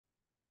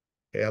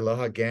Hey,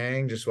 aloha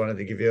gang. Just wanted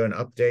to give you an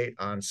update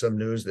on some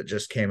news that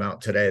just came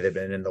out today. They've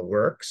been in the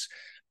works.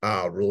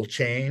 Rule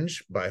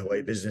change by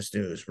Hawaii Business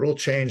News. Rule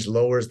change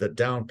lowers the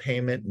down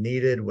payment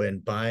needed when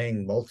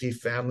buying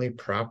multifamily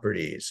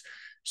properties.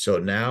 So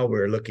now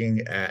we're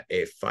looking at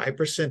a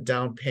 5%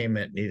 down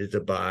payment needed to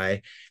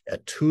buy a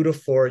 2 to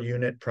 4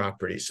 unit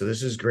property. So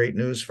this is great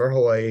news for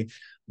Hawaii.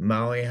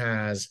 Maui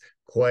has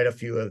quite a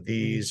few of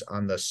these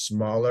on the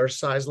smaller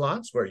size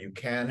lots where you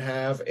can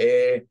have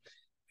a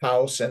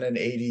house and an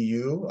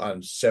ADU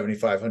on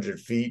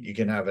 7,500 feet. You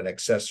can have an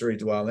accessory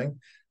dwelling.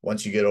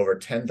 Once you get over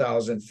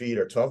 10,000 feet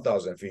or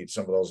 12,000 feet,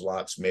 some of those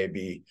lots may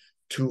be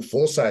two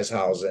full-size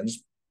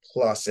houses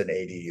plus an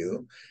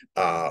ADU.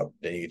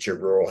 Then you get your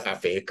rural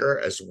half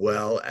acre, as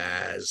well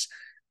as,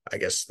 I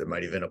guess that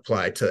might even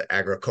apply to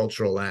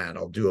agricultural land.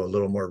 I'll do a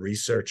little more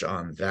research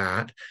on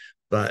that.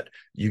 But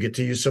you get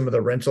to use some of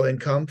the rental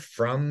income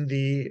from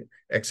the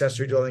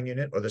accessory dwelling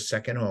unit or the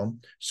second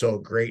home. So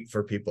great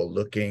for people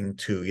looking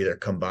to either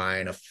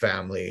combine a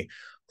family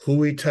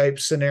Hui type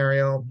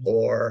scenario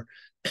or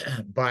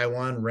buy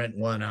one, rent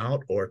one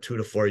out, or 2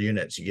 to 4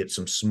 units. You get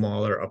some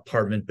smaller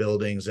apartment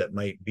buildings that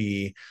might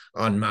be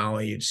on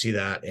Maui. You'd see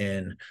that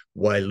in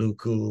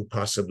Wailuku,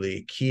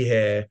 possibly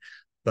Kihei,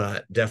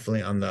 but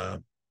definitely on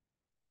the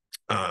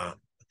uh,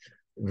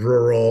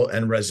 rural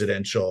and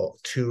residential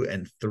 2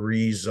 and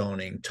 3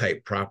 zoning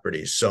type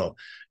properties. So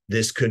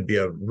this could be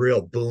a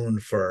real boon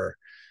for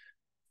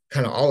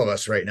kind of all of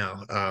us right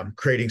now,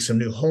 creating some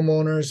new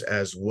homeowners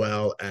as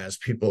well as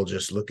people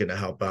just looking to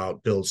help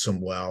out, build some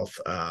wealth.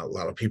 A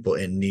lot of people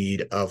in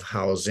need of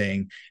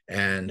housing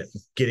and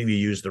getting to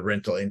use the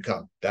rental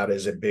income. That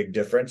is a big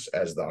difference,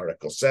 as the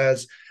article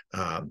says.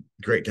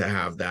 Great to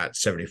have that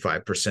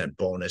 75%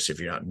 bonus if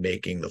you're not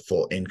making the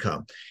full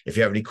income. If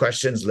you have any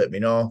questions, let me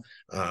know.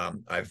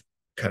 I've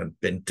kind of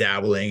been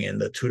dabbling in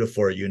the 2 to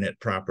 4 unit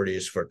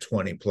properties for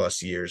 20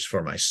 plus years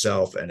for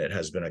myself, and it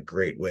has been a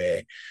great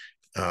way,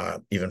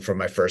 even from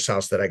my first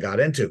house that I got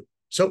into.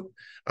 So,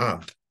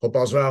 hope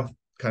all's well.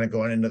 Kind of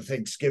going into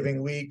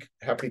Thanksgiving week.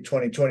 Happy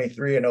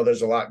 2023. I know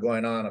there's a lot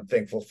going on. I'm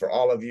thankful for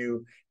all of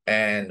you,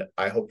 and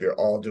I hope you're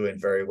all doing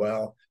very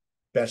well.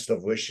 Best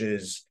of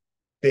wishes,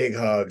 big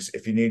hugs.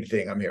 If you need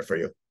anything, I'm here for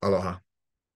you. Aloha.